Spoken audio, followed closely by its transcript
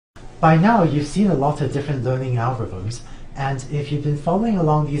By now, you've seen a lot of different learning algorithms, and if you've been following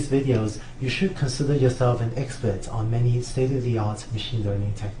along these videos, you should consider yourself an expert on many state-of-the-art machine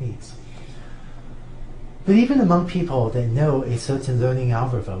learning techniques. But even among people that know a certain learning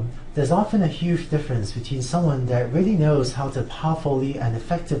algorithm, there's often a huge difference between someone that really knows how to powerfully and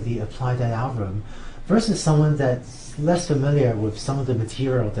effectively apply that algorithm versus someone that's less familiar with some of the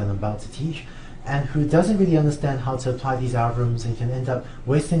material that I'm about to teach and who doesn't really understand how to apply these algorithms and can end up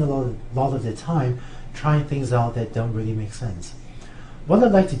wasting a lot of their time trying things out that don't really make sense. What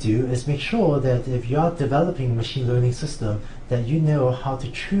I'd like to do is make sure that if you're developing a machine learning system, that you know how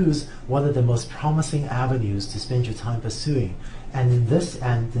to choose what are the most promising avenues to spend your time pursuing. And in this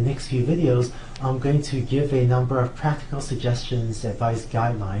and the next few videos, I'm going to give a number of practical suggestions, advice,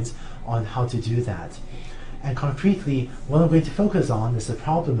 guidelines on how to do that. And concretely, what I'm going to focus on is the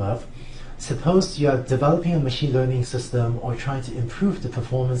problem of, suppose you're developing a machine learning system or trying to improve the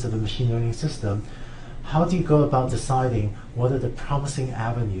performance of a machine learning system. How do you go about deciding what are the promising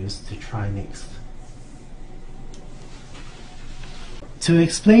avenues to try next? To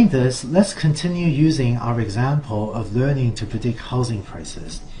explain this, let's continue using our example of learning to predict housing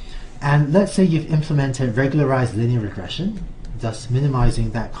prices. And let's say you've implemented regularized linear regression, thus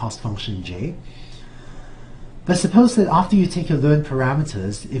minimizing that cost function j. But suppose that after you take your learned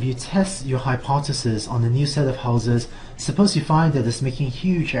parameters, if you test your hypothesis on a new set of houses, suppose you find that it's making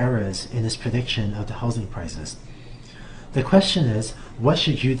huge errors in its prediction of the housing prices. The question is, what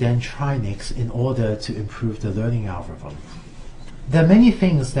should you then try next in order to improve the learning algorithm? There are many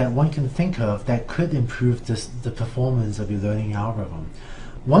things that one can think of that could improve the performance of your learning algorithm.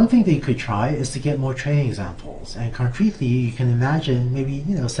 One thing that you could try is to get more training examples, and concretely you can imagine maybe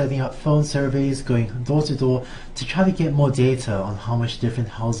setting up phone surveys, going door to door to try to get more data on how much different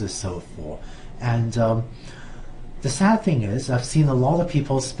houses sold for. And the sad thing is, I've seen a lot of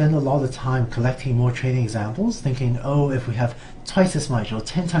people spend a lot of time collecting more training examples, thinking, oh, if we have twice as much or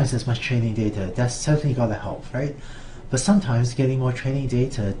 10 times as much training data, that's certainly got to help, right? But sometimes getting more training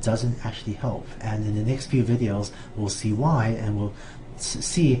data doesn't actually help, and in the next few videos we'll see why, and we'll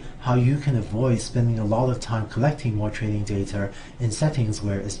see how you can avoid spending a lot of time collecting more training data in settings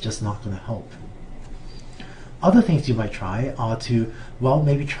where it's just not going to help. Other things you might try are to, well,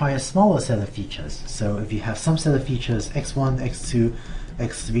 maybe try a smaller set of features. So if you have some set of features, x1, x2,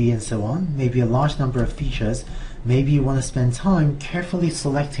 x3, and so on, maybe a large number of features, maybe you want to spend time carefully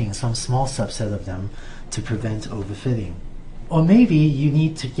selecting some small subset of them to prevent overfitting. Or maybe you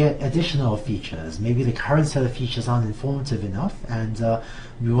need to get additional features. Maybe the current set of features aren't informative enough, and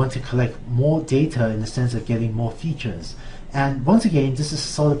we want to collect more data in the sense of getting more features. And once again, this is a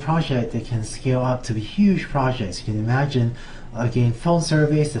sort of project that can scale up to be huge projects. You can imagine, again, phone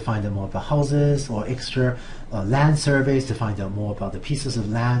surveys to find out more about houses, or extra land surveys to find out more about the pieces of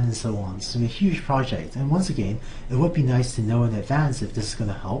land, and so on. So a huge project. And once again, it would be nice to know in advance if this is going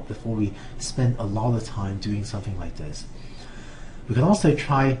to help before we spend a lot of time doing something like this. We can also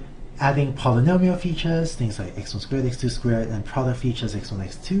try adding polynomial features, things like x1 squared, x2 squared, and product features x1,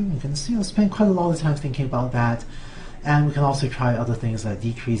 x2. You can spend quite a lot of time thinking about that. And we can also try other things like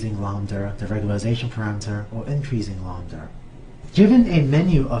decreasing lambda, the regularization parameter, or increasing lambda. Given a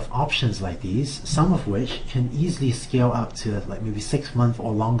menu of options like these, some of which can easily scale up to like maybe 6-month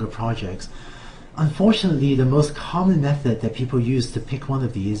or longer projects, unfortunately, the most common method that people use to pick one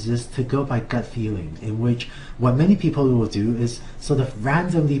of these is to go by gut feeling, in which what many people will do is sort of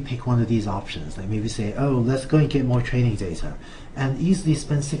randomly pick one of these options. Like maybe say, oh, let's go and get more training data, and easily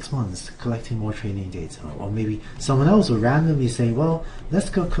spend 6 months collecting more training data. Or maybe someone else will randomly say, well, let's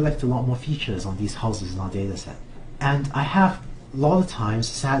go collect a lot more features on these houses in our data set. And I have a lot of times,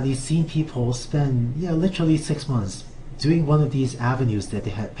 sadly, seen people spend literally 6 months doing one of these avenues that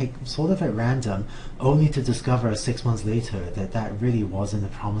they had picked sort of at random, only to discover 6 months later that that really wasn't a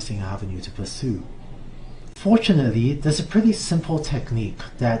promising avenue to pursue. Fortunately, there's a pretty simple technique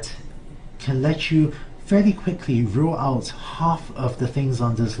that can let you fairly quickly rule out half of the things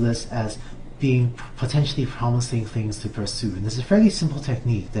on this list as being potentially promising things to pursue. And this is a fairly simple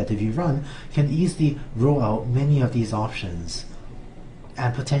technique that if you run, can easily rule out many of these options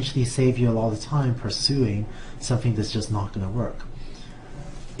and potentially save you a lot of time pursuing something that's just not going to work.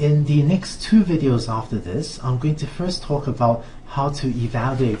 In the next 2 videos after this, I'm going to first talk about how to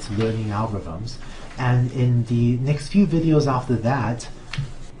evaluate learning algorithms, and in the next few videos after that,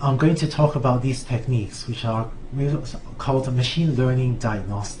 I'm going to talk about these techniques, which are called machine learning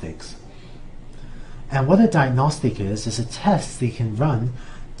diagnostics. And what a diagnostic is a test they can run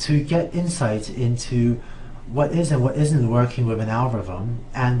to get insight into what is and what isn't working with an algorithm,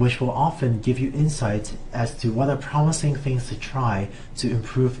 and which will often give you insight as to what are promising things to try to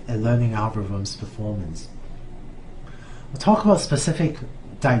improve a learning algorithm's performance. We'll talk about specific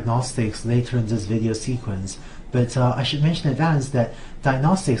diagnostics later in this video sequence, but I should mention in advance that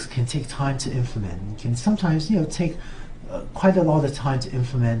diagnostics can take time to implement, can sometimes take quite a lot of time to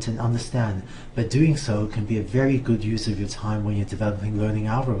implement and understand, but doing so can be a very good use of your time when you're developing learning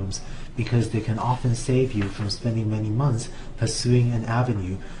algorithms, because they can often save you from spending many months pursuing an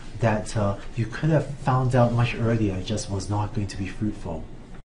avenue that you could have found out much earlier just was not going to be fruitful.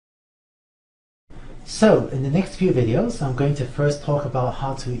 So in the next few videos, I'm going to first talk about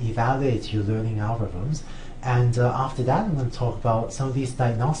how to evaluate your learning algorithms, and after that I'm going to talk about some of these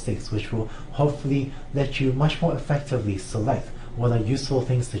diagnostics which will hopefully let you much more effectively select what are useful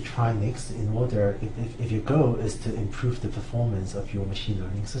things to try next in order if your goal is to improve the performance of your machine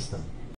learning system.